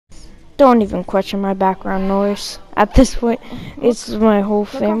Don't even question my background noise. At this point, it's my whole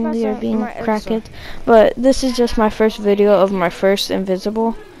family are being crackheads. But this is just my first video of my first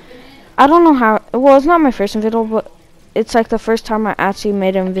invisible. I don't know how. Well, it's not my first invisible, but it's like the first time I actually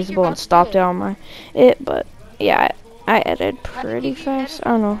made it invisible and stopped it on my But yeah, I edited pretty fast.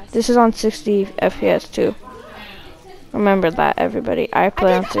 I don't know. This is on 60 FPS too. Remember that, everybody. I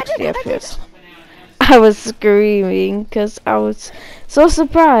play on 60 FPS. I was screaming because I was so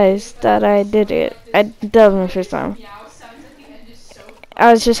surprised that I did it. That was my first time.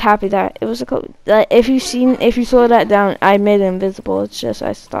 I was just happy that it was a code. Like, if you slow that down, I made it invisible. It's just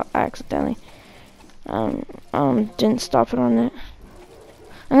I stopped accidentally. Didn't stop it on it.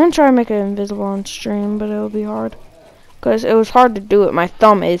 I'm gonna try to make it invisible on stream, but it'll be hard because it was hard to do it. My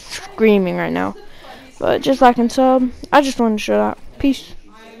thumb is screaming right now. But just like and sub, I just wanted to show that. Peace.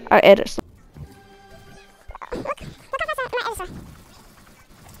 I edit stuff.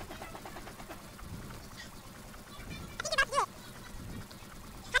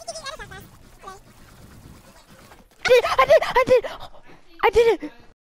 I did it!